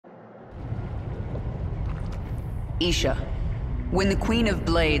Isha, when the Queen of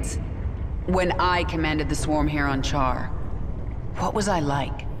Blades... when I commanded the swarm here on Char, what was I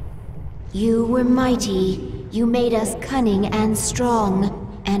like? You were mighty. You made us cunning and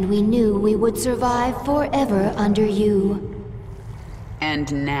strong, and we knew we would survive forever under you.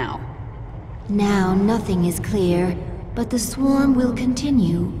 And now? Now nothing is clear, but the swarm will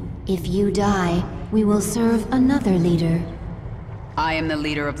continue. If you die, we will serve another leader. I am the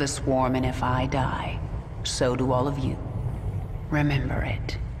leader of the swarm, and if I die, so do all of you. Remember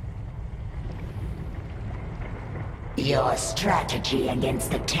it. Your strategy against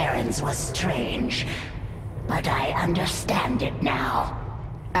the Terrans was strange, but I understand it now.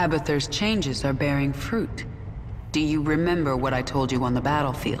 Abathur's changes are bearing fruit. Do you remember what I told you on the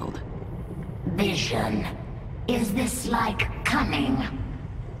battlefield? Vision. Is this like cunning?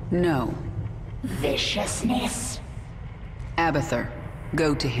 No. Viciousness? Abathur,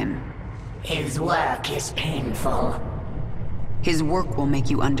 go to him. His work is painful. His work will make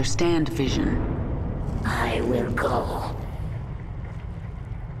you understand Vision. I will go.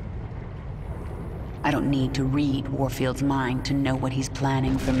 I don't need to read Warfield's mind to know what he's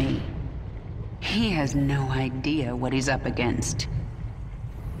planning for me. He has no idea what he's up against.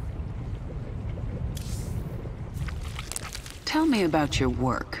 Tell me about your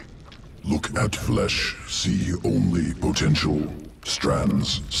work. Look at flesh, see only potential.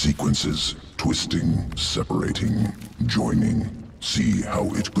 Strands, sequences, twisting, separating, joining. See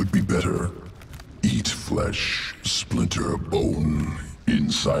how it could be better. Eat flesh, splinter bone.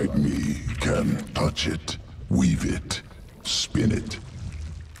 Inside me can touch it, weave it, spin it.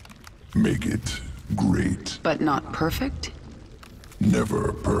 Make it great. But not perfect?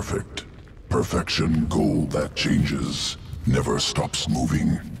 Never perfect. Perfection goal that changes. Never stops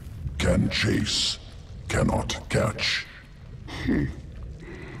moving. Can chase. Cannot catch.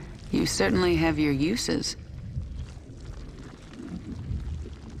 You certainly have your uses.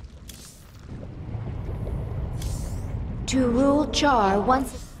 To rule Char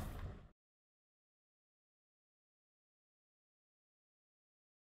once...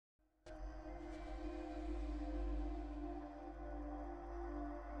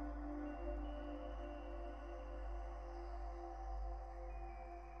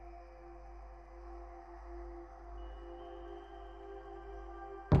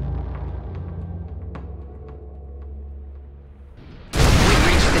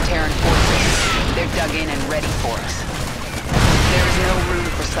 Terran forces. They're dug in and ready for us. There is no room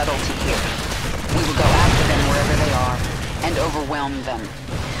for subtlety here. We will go after them wherever they are, and overwhelm them.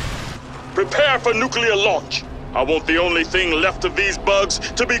 Prepare for nuclear launch. I want the only thing left of these bugs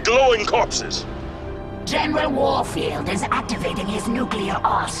to be glowing corpses. General Warfield is activating his nuclear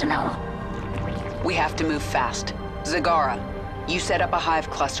arsenal. We have to move fast. Zagara, you set up a hive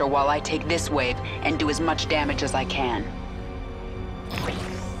cluster while I take this wave and do as much damage as I can.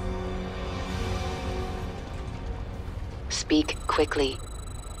 Speak quickly.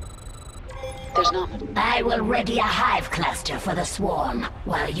 There's not... I will ready a hive cluster for the swarm,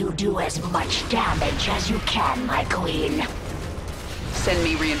 while you do as much damage as you can, my queen. Send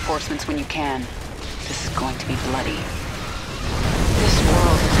me reinforcements when you can. This is going to be bloody. This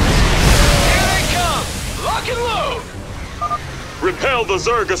world is... Here they come! Lock and load! Repel the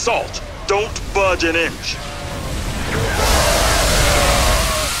Zerg assault. Don't budge an inch.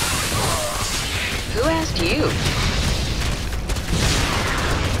 Who asked you?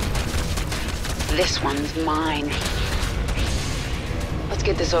 This one's mine. Let's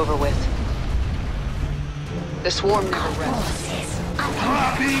get this over with. The swarm never rests.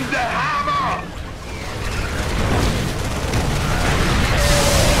 Dropping the hammer!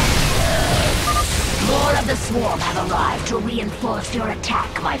 More of the swarm have arrived to reinforce your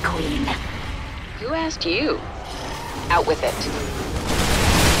attack, my queen. Who asked you? Out with it.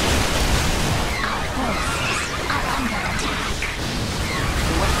 Our forces are under attack.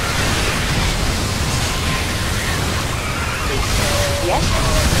 Yes?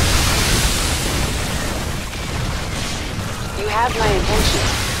 You have my attention.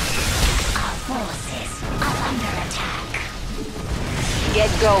 Our forces are under attack. Get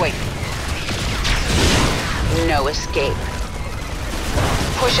going. No escape.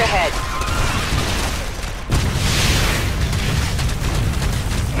 Push ahead.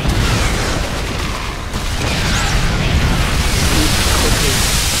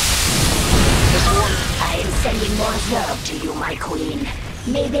 I am sending more Zerg to you, my queen.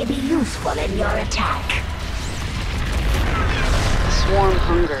 May they be useful in your attack. The swarm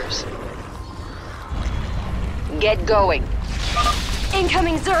hungers. Get going.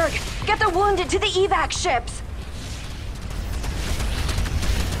 Incoming Zerg! Get the wounded to the evac ships!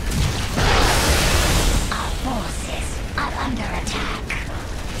 Our forces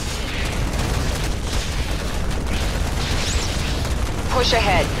Push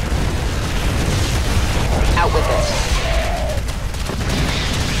ahead. Out with it.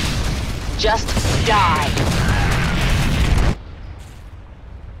 Just die.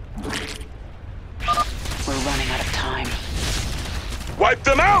 We're running out of time. Wipe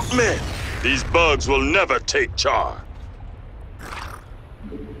them out, men! These bugs will never take charge.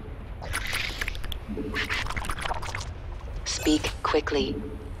 Speak quickly.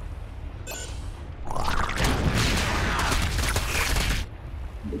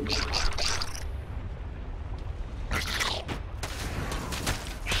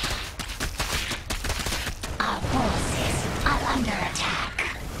 Our forces are under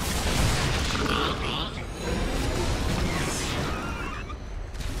attack.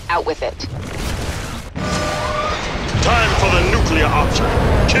 Out with it. Time for the nuclear option.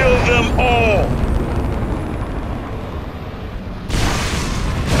 Kill them all!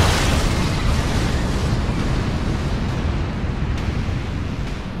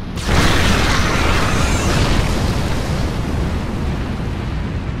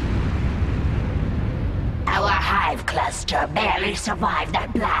 Our hive cluster barely survived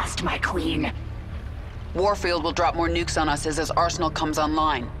that blast, my queen. Warfield will drop more nukes on us as his arsenal comes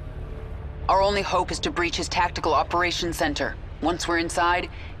online. Our only hope is to breach his tactical operations center. Once we're inside,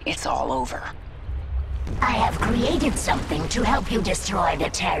 it's all over. I have created something to help you destroy the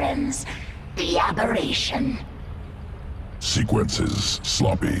Terrans. The aberration. Sequences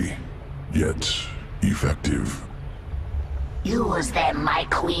sloppy, yet effective. Use them, my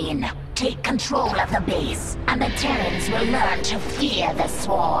queen. Take control of the base, and the Terrans will learn to fear the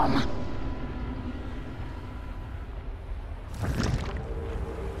swarm.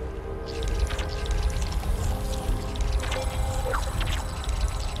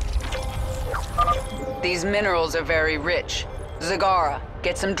 These minerals are very rich. Zagara,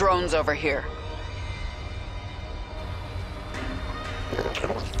 get some drones over here.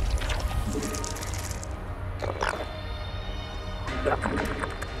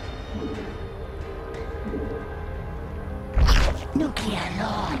 Nuclear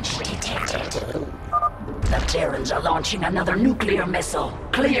launch detected. The Terrans are launching another nuclear missile.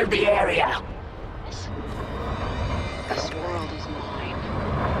 Clear the area. This world is mine.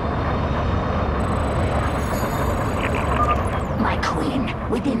 My queen,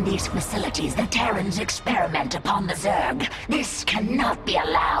 within these facilities, the Terrans experiment upon the Zerg. This cannot be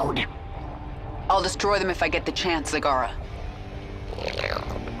allowed. I'll destroy them if I get the chance, Zagara.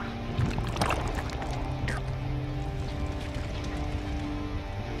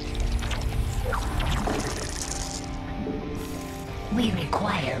 We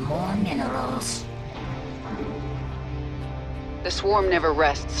require more minerals. The swarm never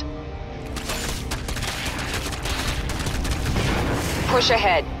rests. Push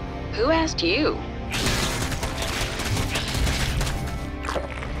ahead. Who asked you?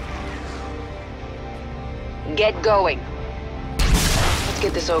 Get going. Let's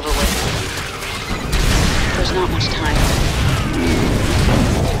get this over with. There's not much time.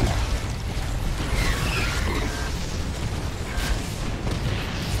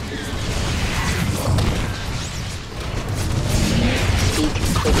 Speak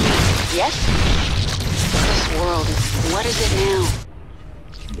quickly. Yes? This world is... what is it now?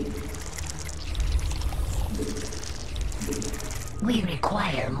 We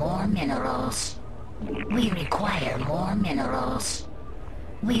require more minerals. We require more minerals.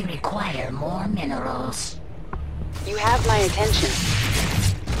 We require more minerals. You have my attention.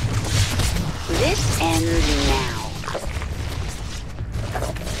 This ends now.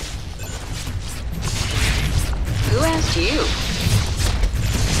 Who asked you?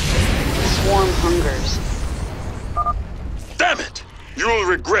 The swarm hungers. Damn it! You'll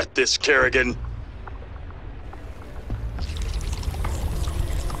regret this, Kerrigan.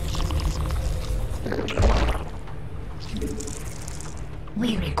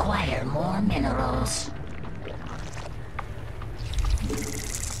 We require more minerals.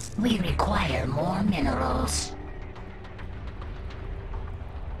 We require more minerals.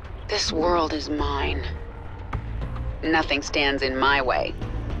 This world is mine. Nothing stands in my way.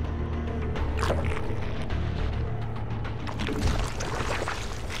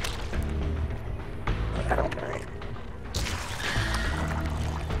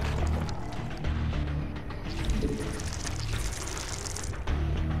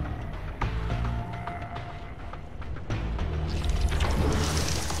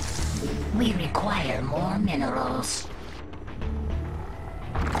 We require more minerals.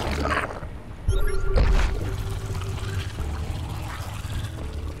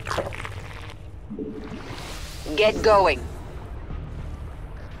 Get going.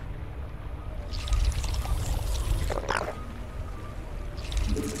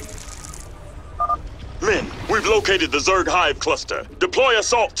 located the Zerg Hive cluster. Deploy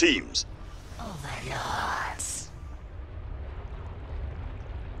assault teams. Overlords.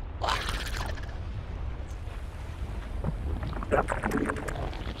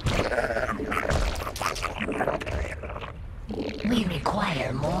 We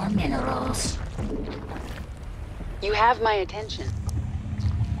require more minerals. You have my attention.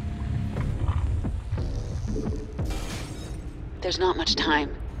 There's not much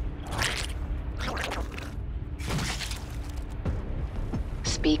time.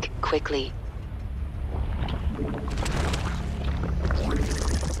 Speak quickly.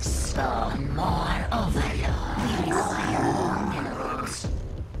 Spawn more overlords.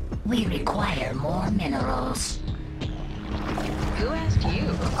 We require more minerals. Who asked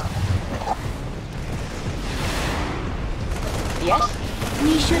you? Yes?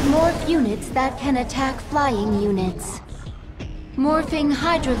 We should morph units that can attack flying units. Morphing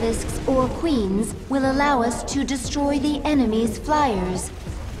hydralisks or queens will allow us to destroy the enemy's flyers.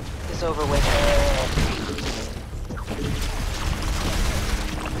 It's over with.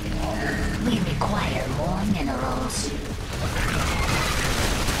 We require more minerals.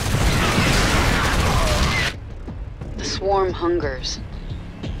 The swarm hungers.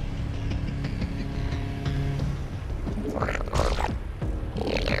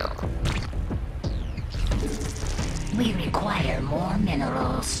 We require more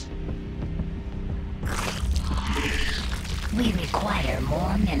minerals. We require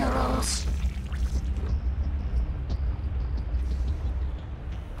more minerals.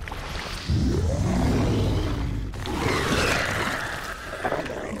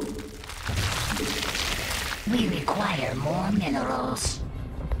 We require more minerals.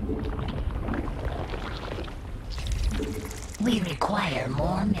 We require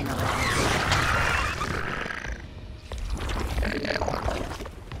more minerals.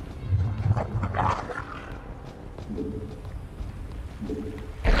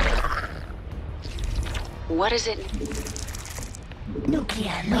 What is it?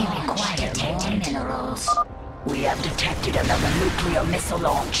 Nuclear launch. We require more minerals. We have detected another nuclear missile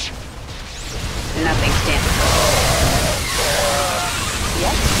launch. Nothing stands.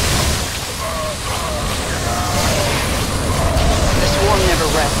 Yes? The swarm never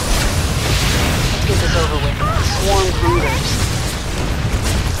rests. Let's get this over with. The swarm hungers.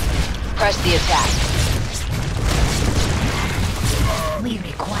 Press the attack. We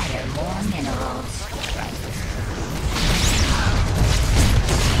require more minerals.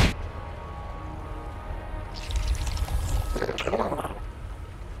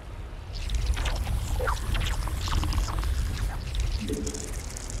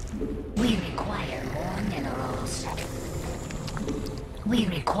 We require more minerals. We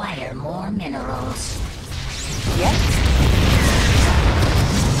require more minerals. Yes?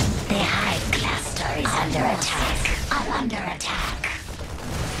 The hive cluster is under attack. I'm under attack.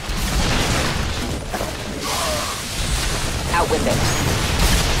 Out with it.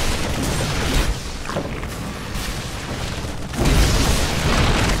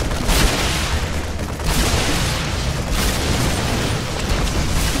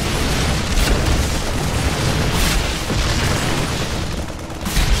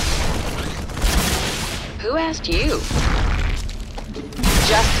 Who asked you?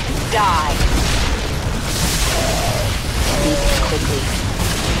 Just die. Speak quickly.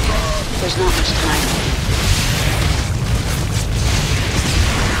 There's not much time.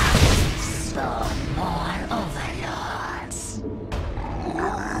 Spawn more overlords.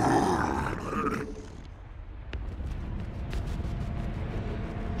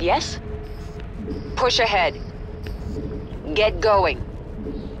 Yes? Push ahead. Get going.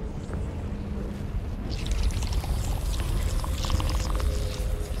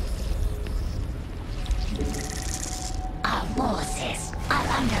 Our forces are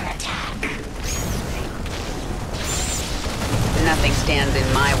under attack. Nothing stands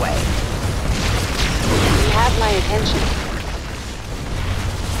in my way. You have my attention.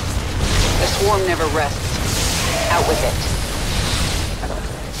 The swarm never rests. Out with it.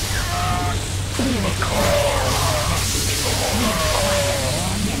 We require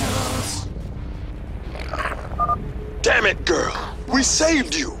more minerals. Damn it, girl! We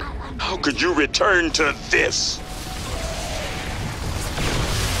saved you! How could you return to this?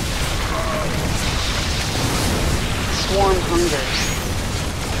 Swarm hungers.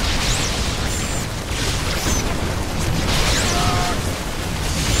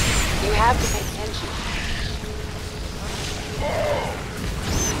 You have to pay attention.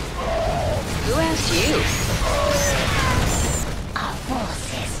 Who asked you? Our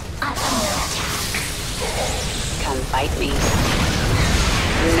forces are under attack. Come fight me.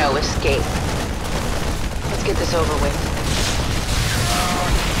 No escape. Let's get get this over with.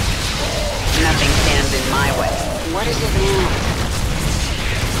 Nothing stands in my way. What is it now?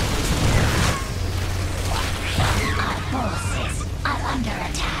 Our forces are under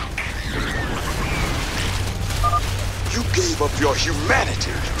attack. You gave up your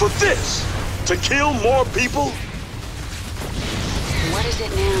humanity for this! To kill more people? What is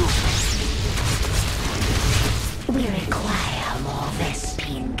it now? We require more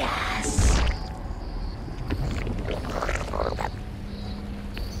Vespine gas.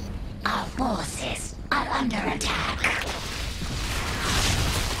 Our forces are under attack.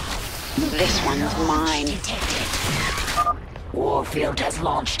 This one's mine. Detected. Warfield has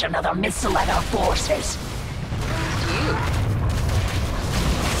launched another missile at our forces. You.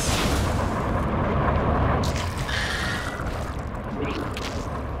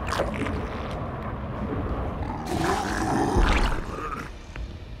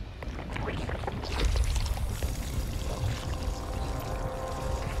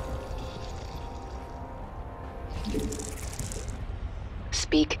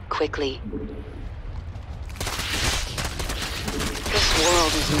 Speak quickly. This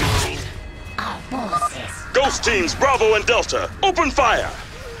world is mine. Our forces. Ghost teams Bravo and Delta, open fire!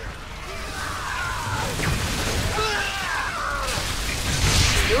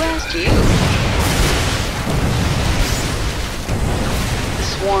 Who asked you? The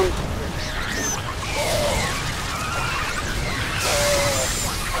swarm.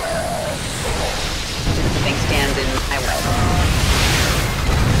 Nothing stands in my way.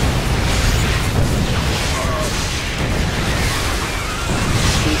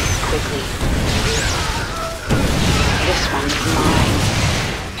 Quickly. This one's mine.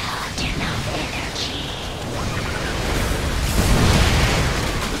 Not enough energy.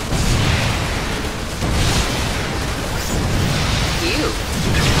 You.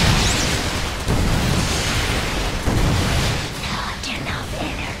 Not enough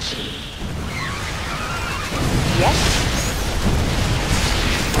energy. Yes?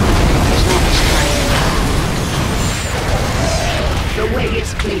 There's not much time. The way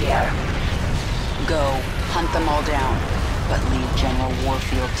is clear. Go, hunt them all down, but leave General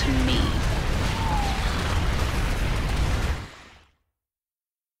Warfield to me.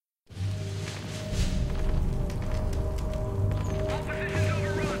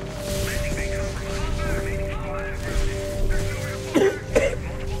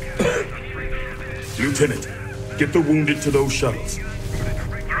 Lieutenant, get the wounded to those shuttles.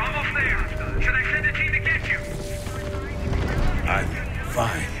 We're almost there. Should I send a team to get you? I'm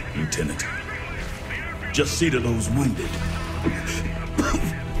fine, Lieutenant. Just see to those wounded.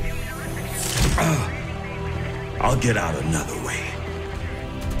 I'll get out another way.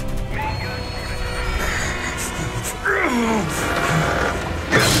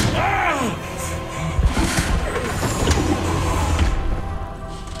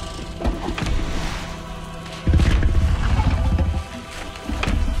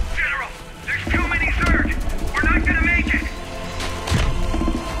 General, there's too many Zerg. We're not gonna make it.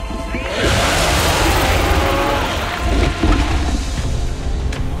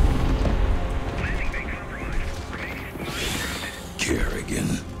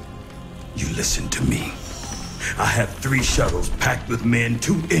 Kerrigan, you listen to me. I have 3 shuttles packed with men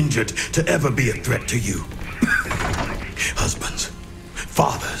too injured to ever be a threat to you. Husbands,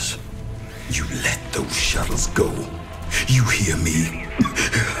 fathers, you let those shuttles go. You hear me?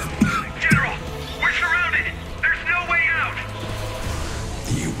 General, we're surrounded. There's no way out.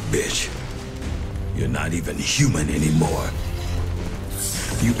 You bitch. You're not even human anymore.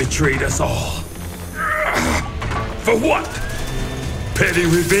 You betrayed us all. For what? Petty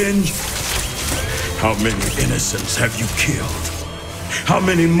revenge? How many innocents have you killed? How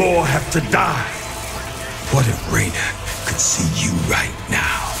many more have to die? What if Raynor could see you right